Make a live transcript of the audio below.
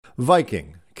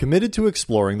Viking, committed to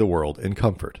exploring the world in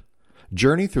comfort.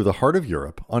 Journey through the heart of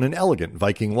Europe on an elegant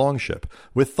Viking longship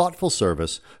with thoughtful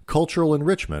service, cultural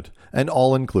enrichment, and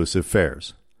all-inclusive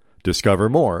fares. Discover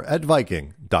more at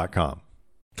Viking.com.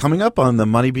 Coming up on the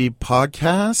Money Beat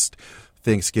podcast,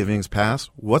 Thanksgiving's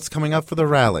past. What's coming up for the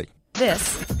rally?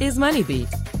 This is Money Beat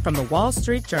from the Wall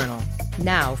Street Journal.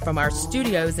 Now, from our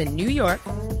studios in New York,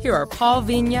 here are Paul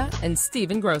Vigna and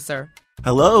Stephen Grocer.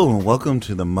 Hello, and welcome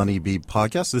to the Money Beat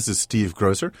podcast. This is Steve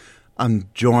Grocer. I'm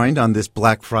joined on this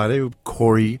Black Friday with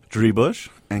Corrie Driebusch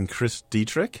and Chris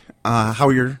Dieterich. How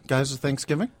are your guys'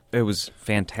 Thanksgiving? It was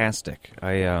fantastic.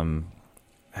 I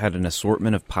had an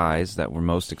assortment of pies that were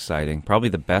most exciting. Probably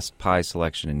the best pie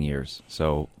selection in years.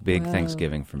 So big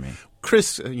Thanksgiving for me.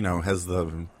 Chris, has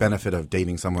the benefit of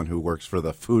dating someone who works for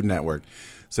the Food Network.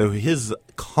 So his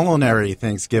culinary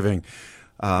Thanksgiving,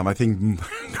 I think,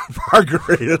 far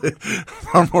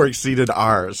more exceeded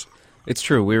ours. It's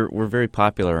true. We're very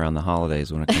popular around the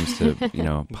holidays when it comes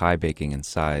to pie baking and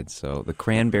sides. So the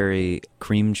cranberry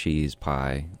cream cheese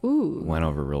pie went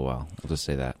over real well. I'll just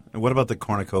say that. And what about the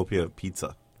cornucopia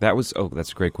pizza? That's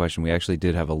a great question. We actually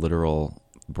did have a literal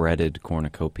breaded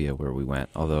cornucopia where we went,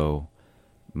 although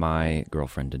my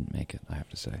girlfriend didn't make it, I have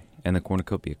to say, and the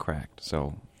cornucopia cracked.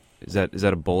 So is that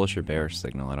a bullish or bearish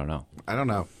signal? I don't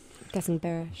know. Guessing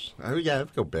bearish. Oh, yeah,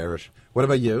 I'd go bearish. What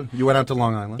about you? You went out to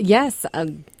Long Island? Yes,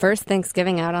 first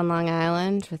Thanksgiving out on Long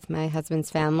Island with my husband's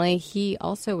family. He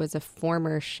also was a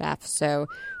former chef, so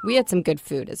we had some good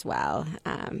food as well.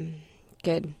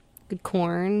 Good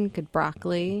corn, good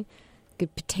broccoli,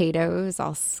 good potatoes,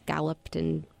 all scalloped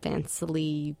and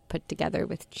fancily put together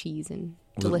with cheese and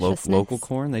deliciousness. Local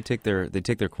corn? They take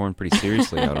their corn pretty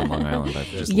seriously out on Long Island.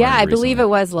 I believe it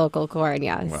was local corn.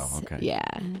 Yes. Well, okay. Yeah.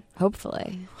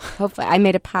 Hopefully, I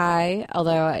made a pie,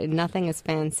 although nothing as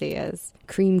fancy as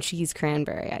cream cheese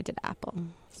cranberry. I did apple.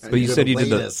 But you said you did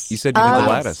the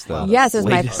lattice, though. Yes, it was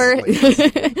my first.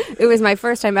 It was my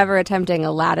first time ever attempting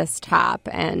a lattice top,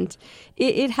 and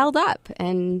it held up.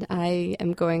 And I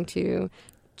am going to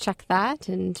check that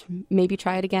and maybe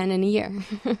try it again in a year.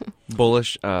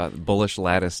 Bullish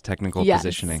lattice technical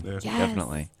positioning. Yes.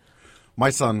 Definitely.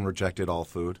 My son rejected all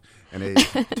food and ate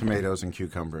tomatoes and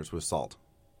cucumbers with salt.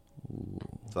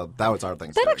 So that was our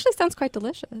Thanksgiving. That actually sounds quite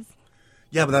delicious.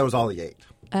 Yeah, but that was all he ate.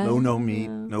 No meat,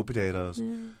 no potatoes,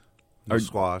 no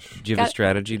squash. Do you have a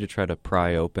strategy to try to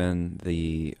pry open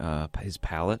his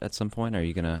palate at some point? Are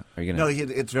you gonna? No,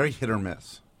 it's very hit or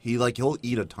miss. He'll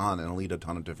eat a ton, and he'll eat a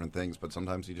ton of different things, but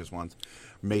sometimes he just wants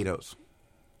tomatoes.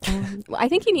 Well, I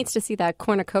think he needs to see that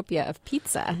cornucopia of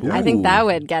pizza. Ooh. I think that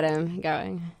would get him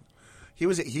going. He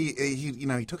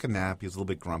took a nap. He was a little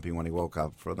bit grumpy when he woke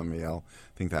up for the meal.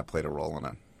 I think that played a role in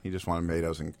it. He just wanted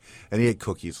tomatoes, and he ate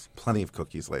cookies, plenty of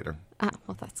cookies later. Ah,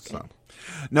 well, that's good.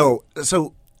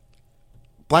 So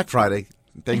Black Friday,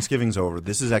 Thanksgiving's over.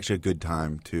 This is actually a good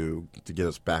time to get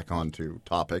us back onto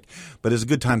topic, but it's a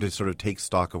good time to sort of take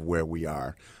stock of where we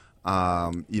are.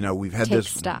 We've had this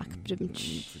stock.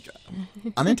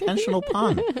 Unintentional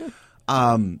pun.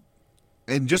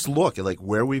 And just look at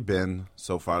where we've been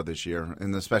so far this year,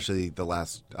 and especially the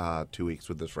last 2 weeks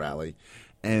with this rally,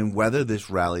 and whether this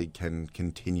rally can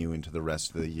continue into the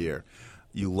rest of the year.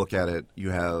 You look at it, you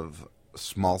have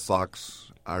small stocks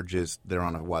they're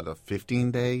on a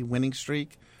 15-day winning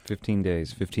streak? 15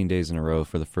 days in a row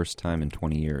for the first time in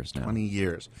 20 years now. 20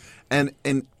 years. And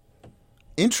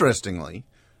interestingly,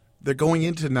 they're going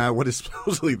into now what is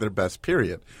supposedly their best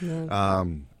period. Yeah.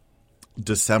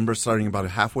 December, starting about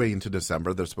halfway into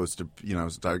December, they're supposed to,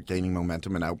 start gaining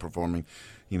momentum and outperforming,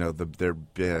 their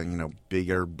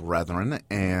bigger brethren.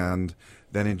 And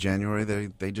then in January,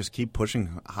 they just keep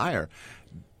pushing higher.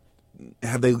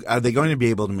 Are they going to be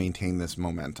able to maintain this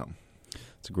momentum?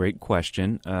 It's a great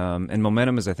question. And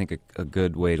momentum is, I think, a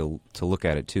good way to look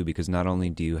at it, too, because not only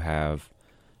do you have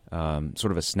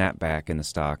sort of a snapback in the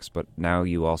stocks, but now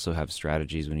you also have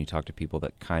strategies when you talk to people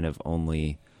that kind of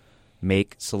only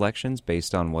make selections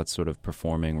based on what's sort of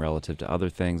performing relative to other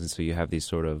things. And so you have these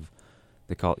sort of,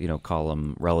 they call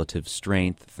them relative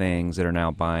strength things that are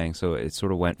now buying. So it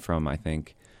sort of went from, I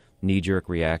think, knee-jerk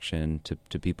reaction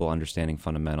to people understanding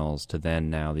fundamentals to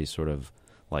then now these sort of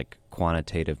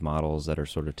quantitative models that are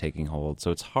sort of taking hold.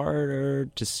 So it's harder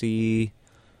to see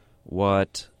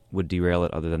what would derail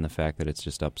it other than the fact that it's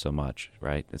just up so much,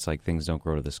 right? It's like things don't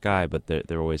grow to the sky, but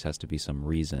there always has to be some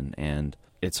reason. And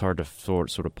it's hard to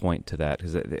sort of point to that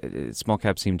because small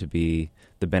caps seem to be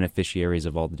the beneficiaries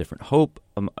of all the different hope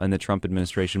in the Trump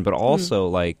administration, but also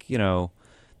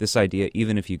this idea,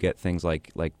 even if you get things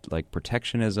like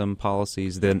protectionism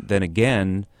policies, then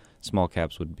again, small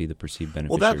caps would be the perceived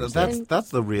Well, beneficiaries. that's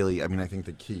the really, I mean, I think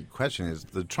the key question is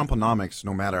the Trumponomics,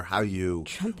 no matter how you,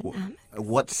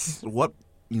 what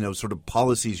sort of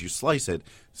policies you slice it,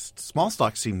 small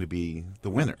stocks seem to be the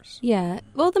winners. Yeah.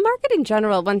 Well, the market in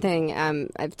general, one thing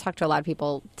I've talked to a lot of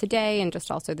people today and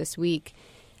just also this week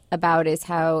about is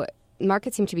how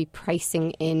markets seem to be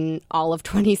pricing in all of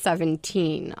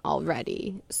 2017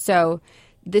 already. So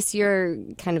this year,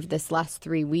 kind of this last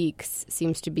 3 weeks,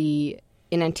 seems to be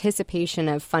in anticipation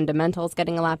of fundamentals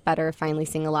getting a lot better, finally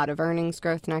seeing a lot of earnings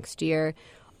growth next year.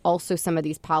 Also, some of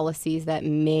these policies that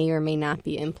may or may not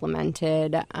be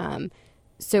implemented.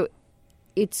 So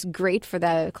it's great for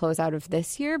the closeout of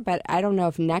this year, but I don't know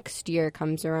if next year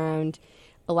comes around.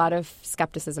 A lot of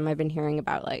skepticism I've been hearing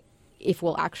about, like, if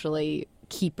we'll actually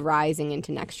keep rising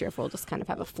into next year, if we'll just kind of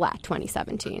have a flat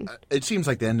 2017. It seems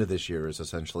like the end of this year is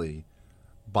essentially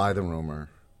buy the rumor.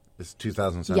 Is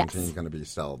 2017 going to be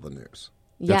sell the news?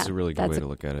 That's a really good way to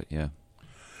look at it, yeah.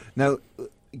 Now,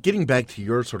 getting back to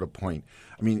your sort of point,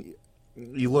 I mean,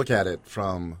 you look at it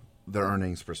from the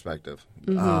earnings perspective.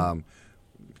 Mm-hmm.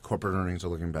 Corporate earnings are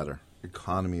looking better.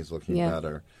 Economy is looking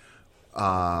better.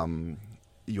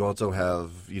 You also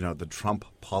have, the Trump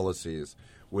policies,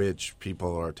 which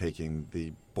people are taking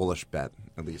the bullish bet,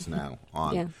 at least now,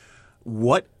 on. Yeah.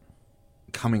 What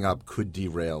coming up could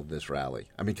derail this rally?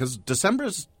 I mean, because December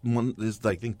is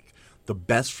I think, the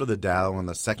best for the Dow and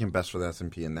the second best for the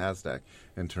S&P and NASDAQ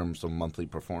in terms of monthly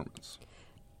performance.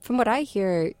 From what I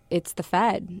hear, it's the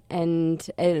Fed. And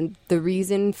the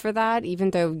reason for that,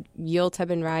 even though yields have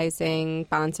been rising,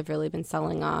 bonds have really been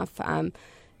selling off,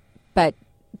 but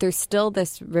there's still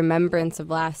this remembrance of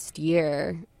last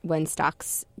year when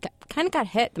stocks kind of got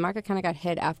hit. The market kind of got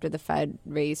hit after the Fed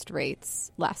raised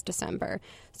rates last December.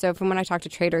 So from when I talk to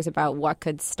traders about what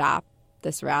could stop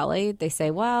this rally, they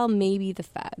say, well, maybe the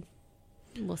Fed.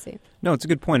 We'll see. No, it's a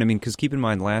good point. I mean, because keep in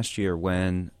mind last year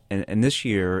and this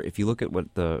year, if you look at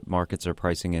what the markets are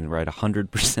pricing in, right,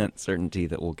 100% certainty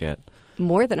that we'll get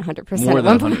more than 100%. More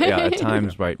than 100%, yeah, at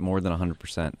times, right, more than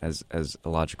 100%, as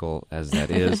illogical as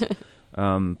that is.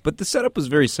 But the setup was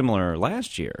very similar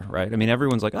last year, right? I mean,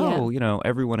 everyone's like,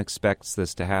 everyone expects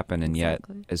this to happen, and yet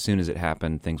as soon as it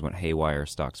happened, things went haywire,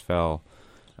 stocks fell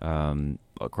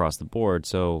across the board.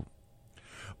 So,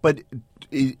 but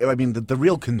I mean, the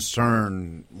real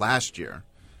concern last year,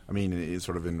 I mean, is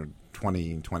sort of in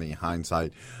 2020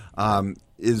 hindsight,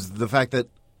 is the fact that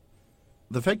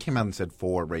the Fed came out and said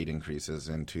 4 rate increases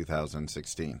in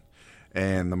 2016.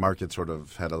 And the market sort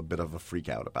of had a bit of a freak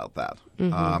out about that.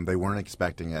 Mm-hmm. They weren't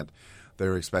expecting it. They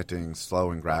were expecting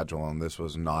slow and gradual, and this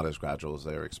was not as gradual as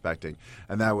they were expecting.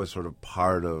 And that was sort of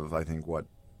part of, I think, what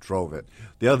drove it.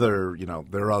 The other,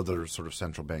 there are other sort of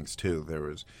central banks too. There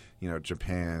was,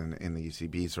 Japan and the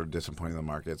ECB sort of disappointing the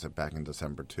markets back in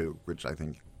December too, which I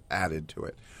think added to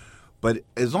it. But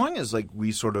as long as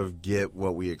we sort of get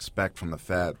what we expect from the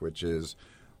Fed, which is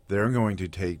they're going to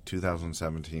take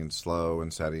 2017 slow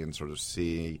and steady and sort of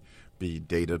be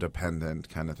data dependent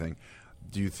kind of thing.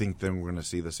 Do you think then we're going to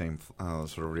see the same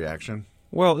sort of reaction?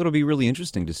 Well, it'll be really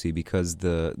interesting to see because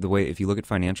the way, if you look at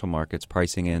financial markets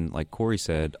pricing in, like Corrie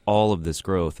said, all of this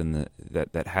growth and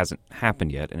that hasn't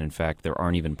happened yet, and in fact there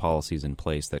aren't even policies in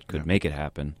place that could make it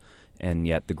happen, and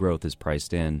yet the growth is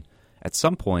priced in. At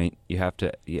some point, you have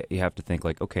to think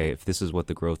like, okay, if this is what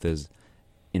the growth is,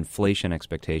 inflation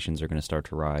expectations are going to start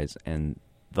to rise, and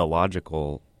the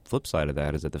logical flip side of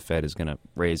that is that the Fed is going to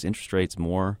raise interest rates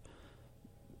more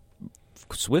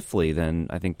swiftly than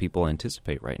I think people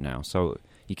anticipate right now. So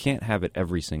you can't have it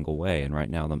every single way, and right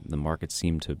now the markets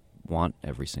seem to want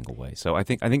every single way. So I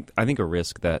think a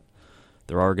risk that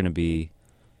there are going to be,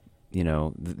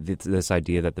 this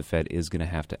idea that the Fed is going to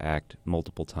have to act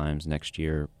multiple times next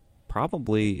year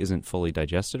probably isn't fully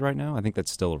digested right now. I think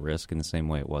that's still a risk in the same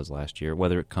way it was last year,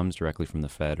 whether it comes directly from the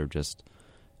Fed or just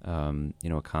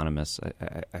economists.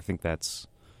 I think that's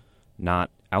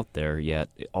not out there yet,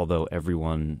 although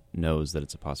everyone knows that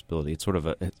it's a possibility. It's sort of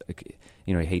I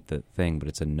hate the thing, but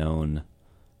it's a known.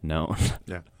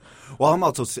 Yeah.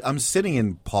 Well, I'm sitting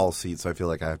in Paul's seat, so I feel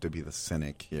like I have to be the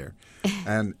cynic here.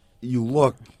 And you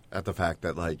look at the fact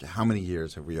that, how many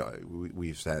years have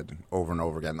we've said over and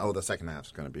over again, the second half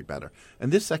is going to be better.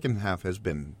 And this second half has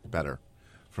been better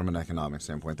from an economic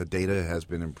standpoint. The data has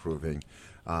been improving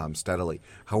steadily.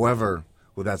 However,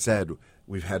 with that said,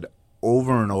 we've had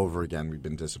over and over again, we've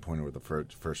been disappointed with the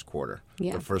first quarter.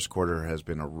 Yeah. The first quarter has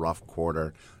been a rough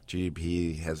quarter.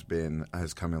 GDP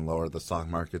has come in lower. The stock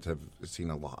markets have seen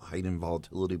a heightened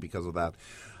volatility because of that.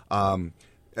 And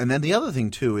then the other thing,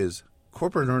 too, is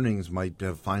corporate earnings might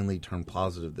have finally turned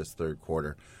positive this third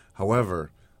quarter.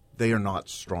 However, they are not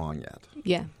strong yet.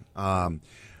 Yeah.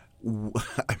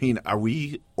 I mean, are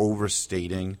we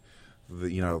overstating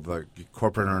the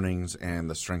corporate earnings and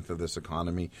the strength of this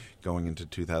economy going into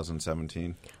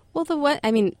 2017? Well,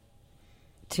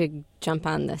 to jump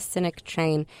on the cynic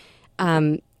train,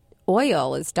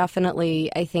 oil is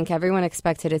definitely, I think everyone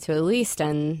expected it to at least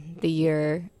end the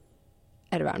year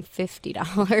at around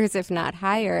 $50, if not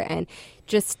higher. And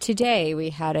just today we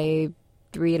had a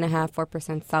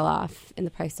 3.5-4% sell-off in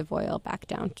the price of oil back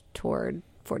down toward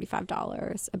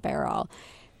 $45 a barrel.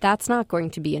 That's not going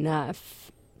to be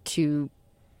enough to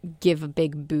give a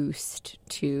big boost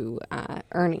to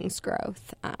earnings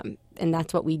growth. And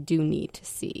that's what we do need to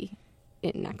see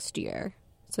in next year.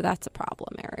 So that's a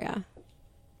problem area.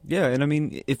 Yeah, and I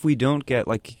mean, if we don't get,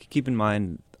 keep in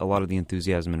mind, a lot of the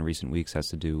enthusiasm in recent weeks has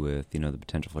to do with, the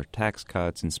potential for tax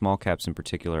cuts and small caps in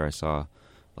particular. I saw,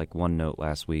 one note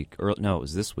last week, or no, it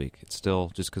was this week. It's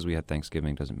still, just because we had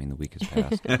Thanksgiving doesn't mean the week has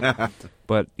passed.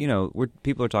 But,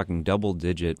 people are talking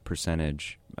double-digit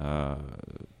percentage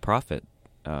profit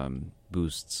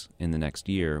boosts in the next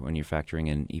year when you're factoring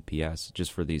in EPS,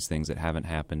 just for these things that haven't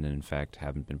happened and, in fact,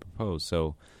 haven't been proposed.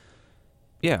 So,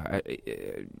 yeah,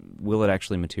 will it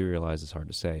actually materialize? It's hard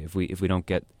to say. If we don't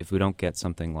get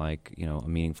something like a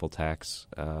meaningful tax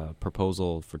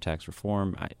proposal for tax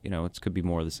reform, it could be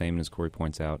more of the same. And as Corrie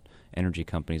points out, energy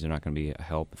companies are not going to be a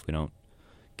help if we don't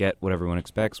get what everyone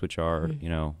expects, which are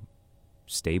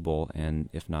stable and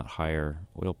if not higher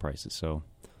oil prices. So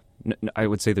I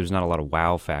would say there's not a lot of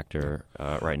wow factor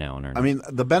right now in earnings. I mean,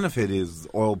 the benefit is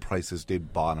oil prices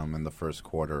did bottom in the first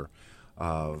quarter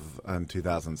in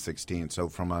 2016. So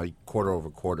from a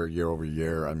quarter-over-quarter,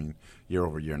 year-over-year,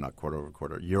 year-over-year, not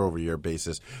quarter-over-quarter, year-over-year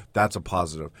basis, that's a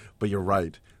positive. But you're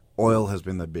right. Oil has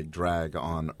been the big drag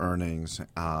on earnings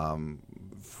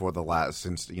for the last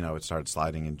since it started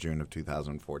sliding in June of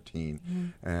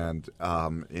 2014, and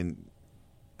in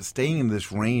staying in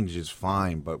this range is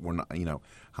fine. But we're not.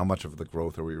 How much of the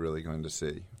growth are we really going to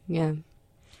see? Yeah.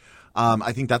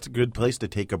 I think that's a good place to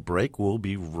take a break. We'll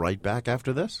be right back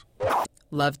after this.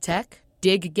 Love tech?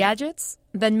 Dig gadgets?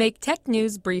 Then make Tech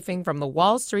News Briefing from the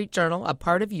Wall Street Journal a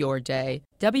part of your day.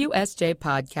 WSJ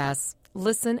Podcasts.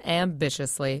 Listen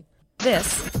ambitiously.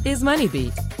 This is Money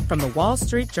Beat from the Wall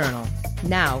Street Journal.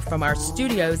 Now, from our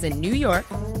studios in New York,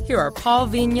 here are Paul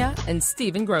Vigna and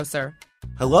Stephen Grocer.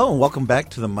 Hello and welcome back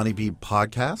to the Money Beat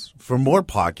podcast. For more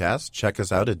podcasts, check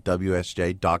us out at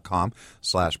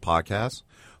wsj.com/podcasts.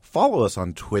 Follow us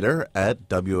on Twitter at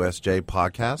WSJ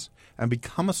Podcast and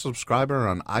become a subscriber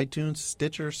on iTunes,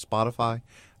 Stitcher, Spotify,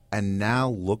 and now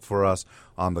look for us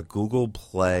on the Google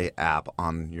Play app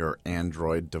on your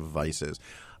Android devices.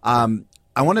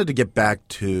 I wanted to get back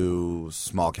to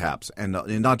small caps, and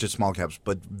not just small caps,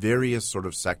 but various sort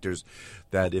of sectors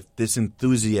that if this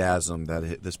enthusiasm,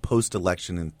 this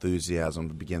post-election enthusiasm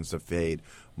begins to fade,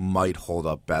 might hold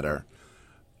up better.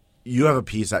 You have a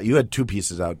piece out. You had two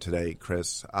pieces out today,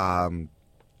 Chris. One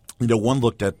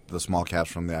looked at the small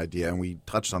caps from the idea, and we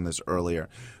touched on this earlier,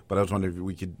 but I was wondering if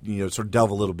we could sort of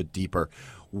delve a little bit deeper.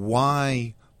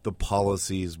 Why the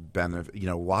policies benefit,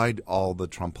 why all the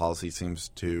Trump policy seems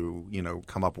to,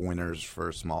 come up winners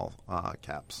for small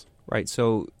caps. Right.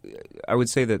 So I would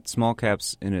say that small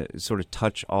caps sort of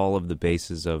touch all of the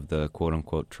bases of the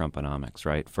quote-unquote Trumponomics,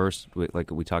 right? First, like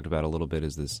we talked about a little bit,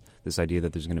 is this idea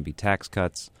that there's going to be tax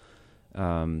cuts.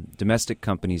 Domestic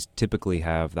companies typically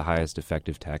have the highest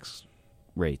effective tax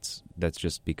rates. That's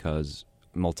just because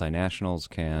multinationals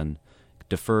can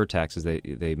defer taxes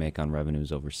they make on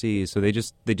revenues overseas. So they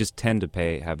just tend to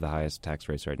have the highest tax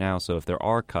rates right now. So if there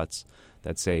are cuts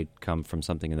that say come from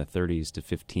something in the 30s to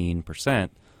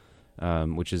 15%,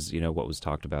 which is what was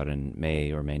talked about and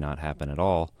may or may not happen at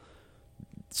all,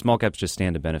 small caps just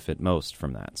stand to benefit most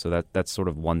from that. So that's sort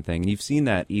of one thing. And you've seen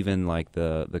that even like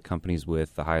the companies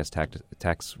with the highest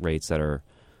tax rates that are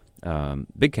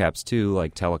big caps too,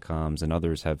 like telecoms and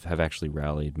others have actually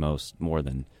rallied more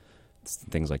than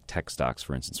things like tech stocks,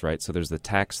 for instance, right? So there's the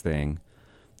tax thing.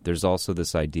 There's also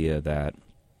this idea that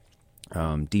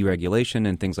deregulation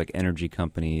and things like energy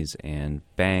companies and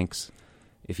banks.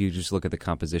 If you just look at the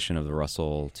composition of the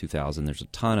Russell 2000, there's a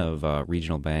ton of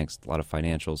regional banks, a lot of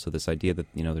financials. So this idea that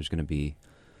there's going to be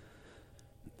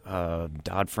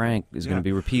Dodd-Frank is going to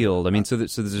be repealed. I mean, so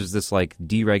there's this like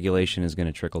deregulation is going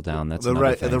to trickle down. That's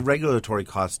another thing. The regulatory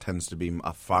cost tends to be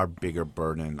a far bigger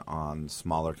burden on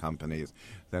smaller companies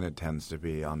than it tends to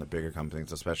be on the bigger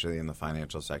companies, especially in the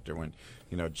financial sector. When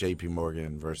J.P.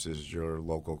 Morgan versus your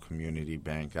local community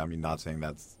bank. I mean, not saying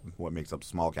that's what makes up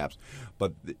small caps,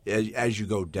 but as you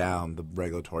go down, the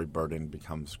regulatory burden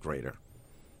becomes greater.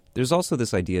 There's also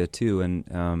this idea too,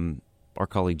 and our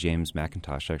colleague James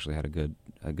McIntosh actually had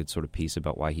a good sort of piece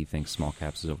about why he thinks small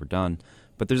caps is overdone.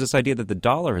 But there's this idea that the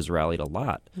dollar has rallied a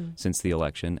lot since the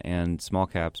election, and small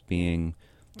caps, being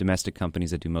domestic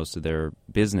companies that do most of their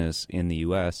business in the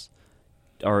U.S.,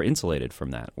 are insulated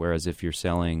from that. Whereas if you're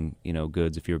selling,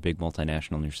 goods, if you're a big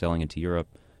multinational and you're selling into Europe,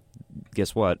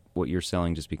 guess what? What you're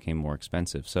selling just became more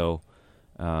expensive. So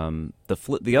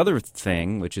the other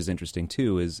thing, which is interesting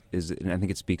too, is and I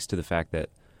think it speaks to the fact that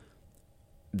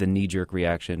the knee-jerk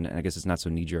reaction, and I guess it's not so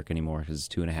knee-jerk anymore because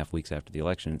it's 2.5 weeks after the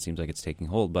election. It seems like it's taking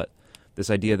hold. But this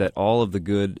idea that all of the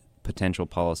good potential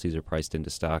policies are priced into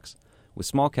stocks. With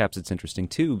small caps, it's interesting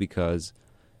too because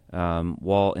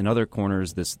while in other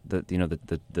corners,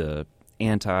 the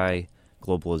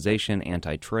anti-globalization,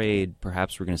 anti-trade,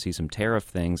 perhaps we're going to see some tariff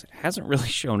things, hasn't really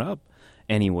shown up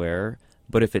anywhere.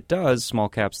 But if it does, small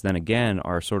caps then again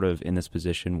are sort of in this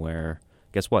position where,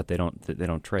 guess what? They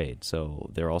don't trade, so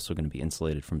they're also going to be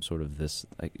insulated from sort of this,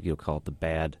 you'll call it the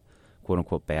bad, quote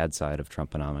unquote, bad side of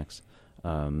Trumponomics.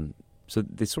 So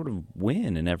they sort of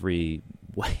win in every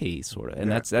way, sort of,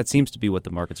 and that seems to be what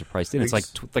the markets are priced in. It's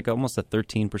like almost a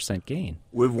 13% gain.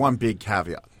 With one big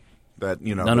caveat. That,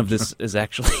 none of this is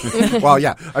actually well,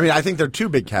 yeah. I mean, I think there are two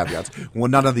big caveats. Well,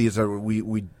 none of these are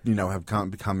we have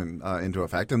come into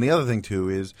effect, and the other thing too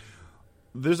is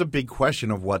there's a big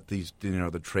question of what these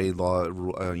the trade law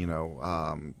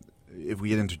if we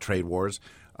get into trade wars,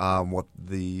 what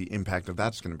the impact of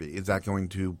that's going to be. Is that going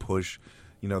to push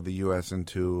the U.S.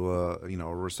 into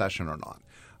a recession or not?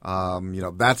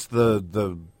 That's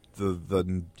the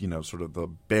sort of the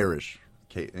bearish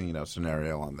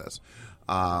scenario on this.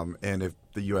 And if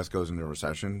the U.S. goes into a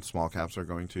recession, small caps are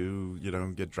going to,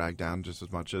 get dragged down just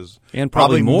as much as and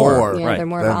probably more. Yeah, they're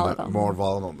more volatile. More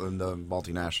volatile than the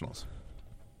multinationals.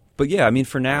 But yeah, I mean,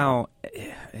 for now,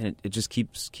 it just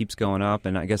keeps going up.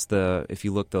 And I guess if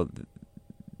you look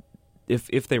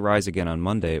if they rise again on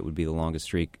Monday, it would be the longest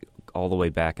streak all the way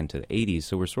back into the 80s.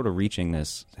 So we're sort of reaching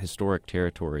this historic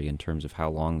territory in terms of how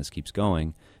long this keeps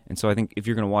going. And so I think if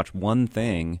you're going to watch one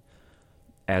thing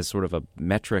as sort of a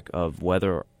metric of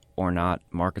whether or not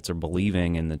markets are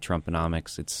believing in the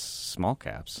Trumponomics, it's small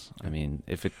caps. I mean,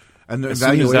 and the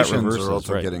valuations are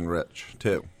also getting rich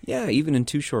too. Yeah, even in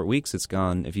 2 short weeks, it's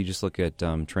gone. If you just look at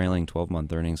trailing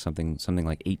 12-month earnings, something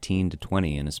like 18 to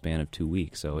 20 in a span of 2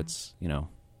 weeks. So it's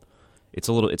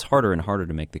it's harder and harder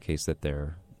to make the case that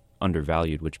they're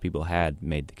undervalued, which people had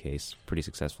made the case pretty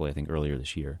successfully, I think, earlier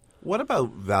this year. What about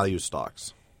value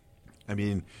stocks? I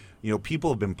mean,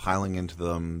 people have been piling into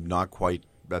them, not quite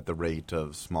at the rate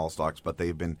of small stocks, but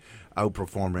they've been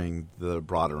outperforming the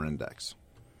broader index.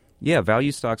 Yeah,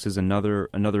 value stocks is another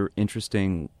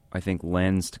interesting, I think,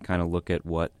 lens to kind of look at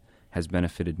what has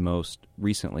benefited most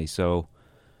recently. So,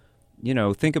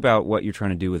 think about what you're trying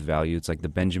to do with value. It's like the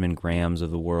Benjamin Grahams of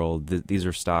the world. These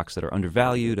are stocks that are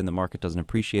undervalued and the market doesn't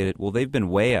appreciate it. Well, they've been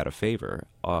way out of favor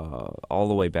all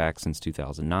the way back since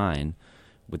 2009.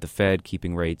 With the Fed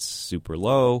keeping rates super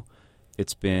low,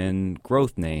 it's been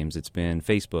growth names. It's been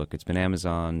Facebook. It's been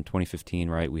Amazon. 2015,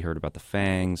 right? We heard about the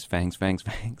FANGs.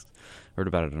 Heard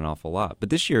about it an awful lot.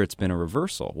 But this year it's been a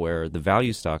reversal where the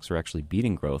value stocks are actually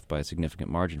beating growth by a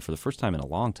significant margin for the first time in a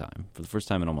long time, for the first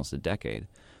time in almost a decade.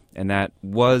 And that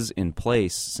was in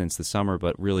place since the summer,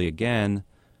 but really, again,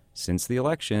 since the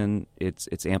election,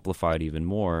 it's amplified even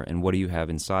more. And what do you have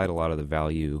inside a lot of the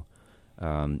value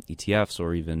ETFs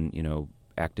or even,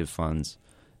 active funds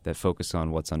that focus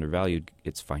on what's undervalued?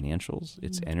 It's financials,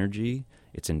 it's energy,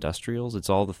 it's industrials, it's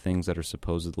all the things that are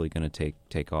supposedly going to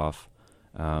take off.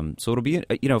 So it'll be,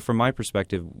 from my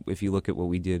perspective, if you look at what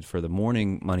we did for the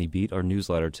morning Money Beat, our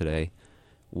newsletter today,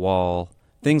 while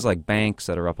things like banks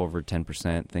that are up over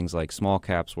 10%, things like small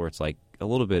caps where it's like a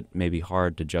little bit maybe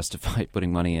hard to justify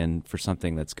putting money in for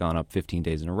something that's gone up 15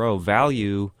 days in a row,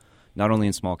 value, not only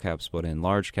in small caps but in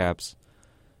large caps,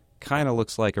 kind of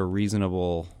looks like a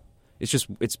reasonable.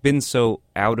 It's been so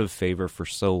out of favor for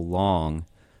so long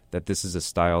that this is a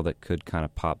style that could kind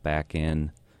of pop back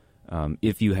in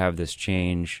if you have this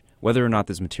change, whether or not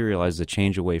this materializes, a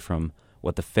change away from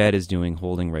what the Fed is doing,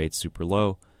 holding rates super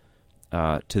low,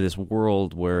 to this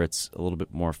world where it's a little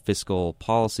bit more fiscal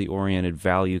policy oriented.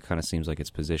 Value kind of seems like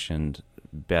it's positioned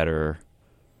better,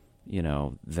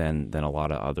 than a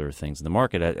lot of other things in the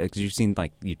market. Because you've seen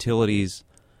like utilities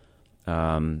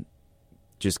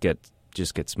just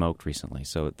get smoked recently.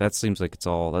 So that seems like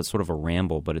that's sort of a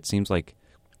ramble, but it seems like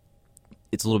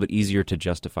it's a little bit easier to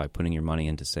justify putting your money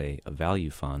into, say, a value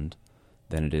fund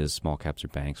than it is small caps or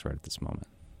banks right at this moment.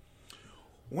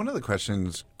 One of the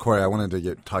questions, Corrie, I wanted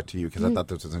to talk to you because I thought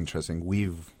this was interesting.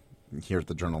 We've, here at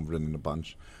the Journal, written a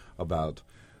bunch about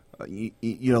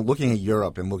looking at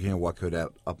Europe and looking at what could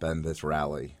upend this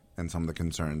rally and some of the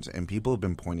concerns, and people have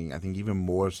been pointing, I think, even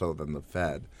more so than the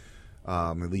Fed,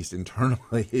 at least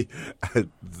internally, at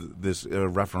this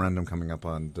referendum coming up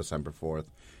on December 4th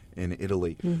in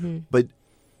Italy. Mm-hmm. But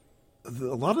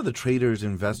a lot of the traders,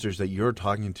 investors that you're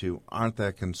talking to aren't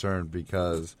that concerned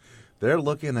because they're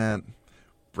looking at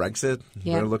Brexit.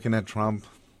 Yeah. They're looking at Trump.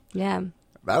 Yeah.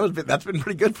 That's been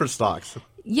pretty good for stocks.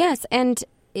 Yes, and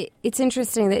it's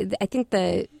interesting that I think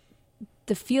the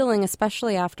feeling,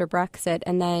 especially after Brexit,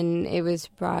 and then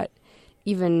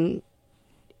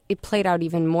it played out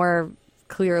even more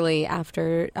clearly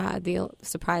after the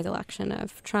surprise election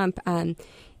of Trump,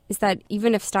 is that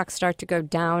even if stocks start to go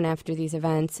down after these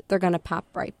events, they're going to pop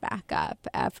right back up.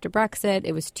 After Brexit,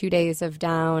 it was 2 days of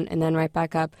down and then right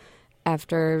back up.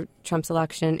 After Trump's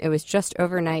election, it was just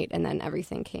overnight and then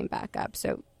everything came back up.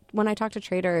 So when I talk to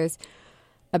traders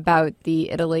about the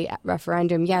Italy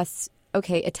referendum, yes,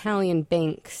 okay, Italian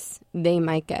banks, they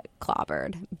might get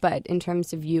clobbered. But in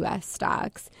terms of U.S.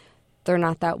 stocks, they're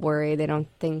not that worried. They don't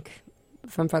think,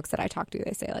 from folks that I talk to,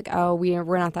 they say like, oh,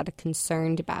 we're not that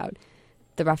concerned about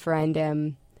the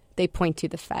referendum. They point to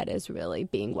the Fed as really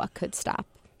being what could stop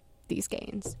these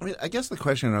gains. I mean, I guess the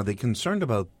question, are they concerned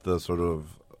about the sort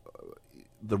of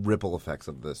the ripple effects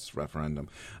of this referendum?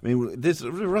 I mean, this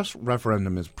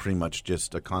referendum is pretty much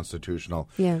just a constitutional,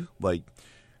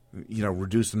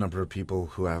 reduce the number of people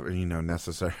who have,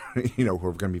 necessary, who are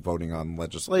going to be voting on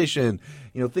legislation,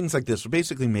 things like this.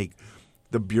 Basically make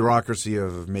the bureaucracy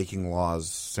of making laws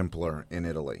simpler in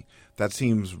Italy. That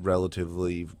seems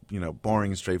relatively,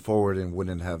 boring and straightforward and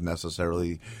wouldn't have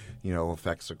necessarily,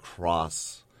 effects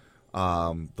across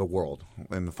the world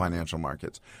in the financial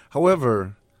markets.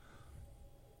 However,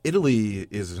 Italy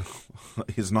is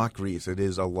not Greece. It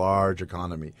is a large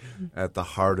economy at the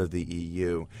heart of the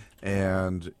EU,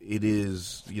 and it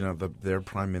is their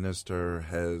prime minister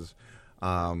has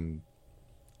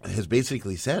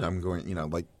basically said, I'm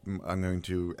going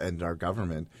to end our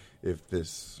government if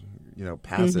this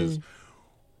passes. Mm-hmm.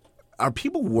 Are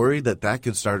people worried that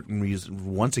could start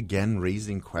once again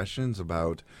raising questions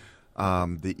about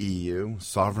the EU,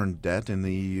 sovereign debt in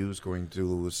the EU is going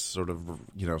to sort of,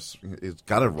 it's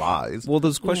got to rise. Well,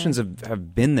 those questions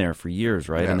have been there for years,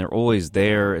 right? Yeah. And they're always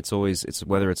there. It's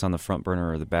whether it's on the front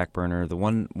burner or the back burner. The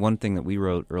one thing that we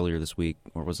wrote earlier this week,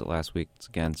 or was it last week?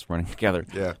 It's running together.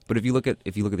 Yeah. But if you look at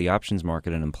the options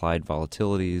market and implied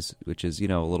volatilities, which is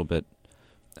a little bit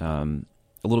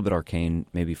arcane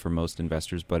maybe for most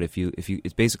investors, but if you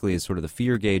it's basically is sort of the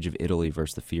fear gauge of Italy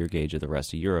versus the fear gauge of the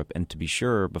rest of Europe. And to be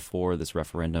sure, before this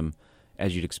referendum,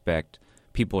 as you'd expect,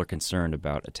 people are concerned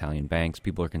about Italian banks,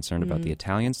 people are concerned about the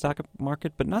Italian stock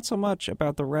market, but not so much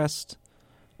about the rest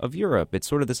of Europe. It's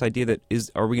sort of this idea that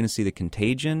are we going to see the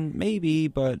contagion? Maybe,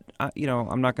 but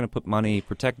I'm not going to put money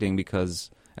protecting because,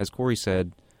 as Corrie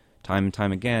said, time and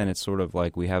time again, it's sort of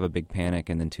like we have a big panic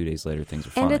and then 2 days later things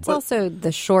are fine. And it's also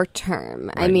the short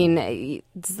term. Right. I mean,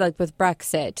 it's like with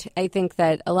Brexit. I think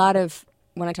that a lot of,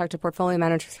 when I talk to portfolio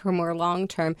managers who are more long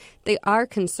term, they are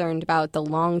concerned about the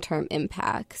long term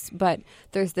impacts. But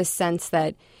there's this sense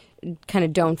that kind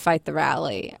of don't fight the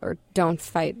rally or don't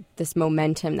fight this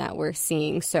momentum that we're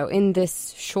seeing. So in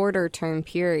this shorter term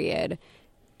period,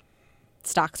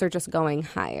 stocks are just going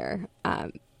higher.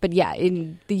 But yeah,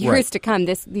 in the years to come,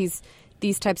 these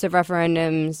types of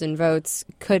referendums and votes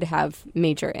could have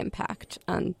major impact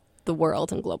on the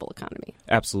world and global economy.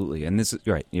 Absolutely, and this is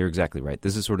right. You're exactly right.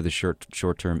 This is sort of the short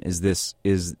term.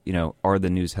 Are the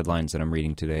news headlines that I'm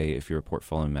reading today, if you're a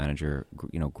portfolio manager,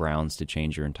 grounds to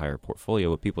change your entire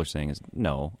portfolio? What people are saying is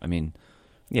no. I mean,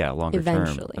 yeah, longer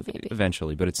term,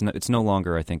 eventually, but it's no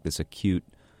longer, I think, this acute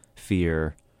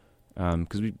fear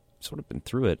because we sort of been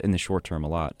through it in the short term a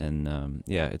lot, and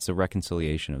it's a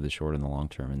reconciliation of the short and the long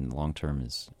term, and the long term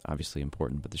is obviously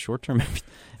important, but the short term,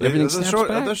 everything snaps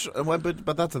back.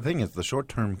 But that's the thing, is the short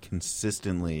term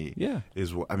consistently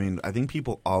is. I mean, I think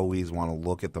people always want to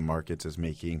look at the markets as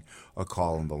making a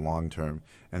call in the long term,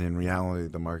 and in reality,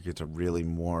 the markets are really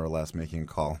more or less making a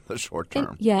call in the short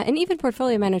term. And even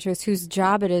portfolio managers whose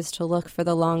job it is to look for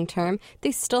the long term,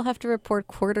 they still have to report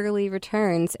quarterly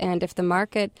returns, and if the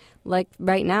market, like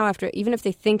right now, even if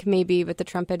they think maybe with the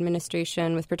Trump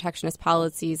administration, with protectionist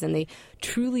policies, and they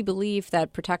truly believe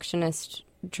that protectionist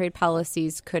trade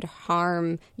policies could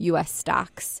harm U.S.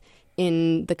 stocks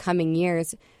in the coming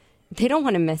years, they don't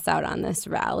want to miss out on this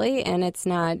rally, and it's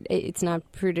not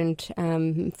prudent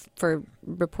for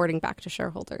reporting back to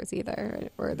shareholders either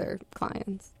or their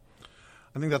clients.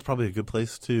 I think that's probably a good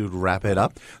place to wrap it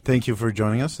up. Thank you for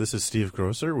joining us. This is Steve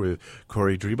Grocer with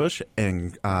Corrie Driebusch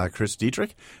and Chris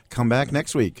Dieterich. Come back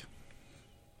next week.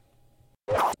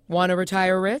 Want to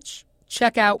retire rich?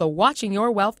 Check out the Watching Your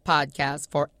Wealth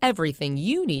podcast for everything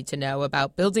you need to know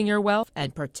about building your wealth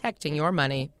and protecting your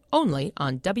money. Only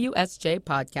on WSJ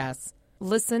Podcasts.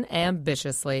 Listen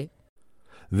ambitiously.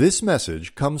 This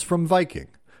message comes from Viking,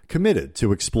 committed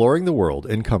to exploring the world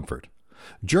in comfort.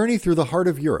 Journey through the heart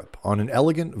of Europe on an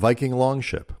elegant Viking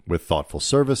longship with thoughtful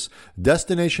service,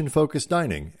 destination-focused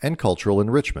dining, and cultural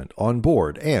enrichment on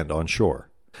board and on shore.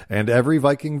 And every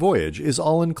Viking voyage is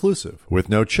all-inclusive, with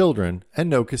no children and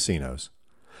no casinos.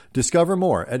 Discover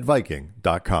more at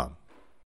Viking.com.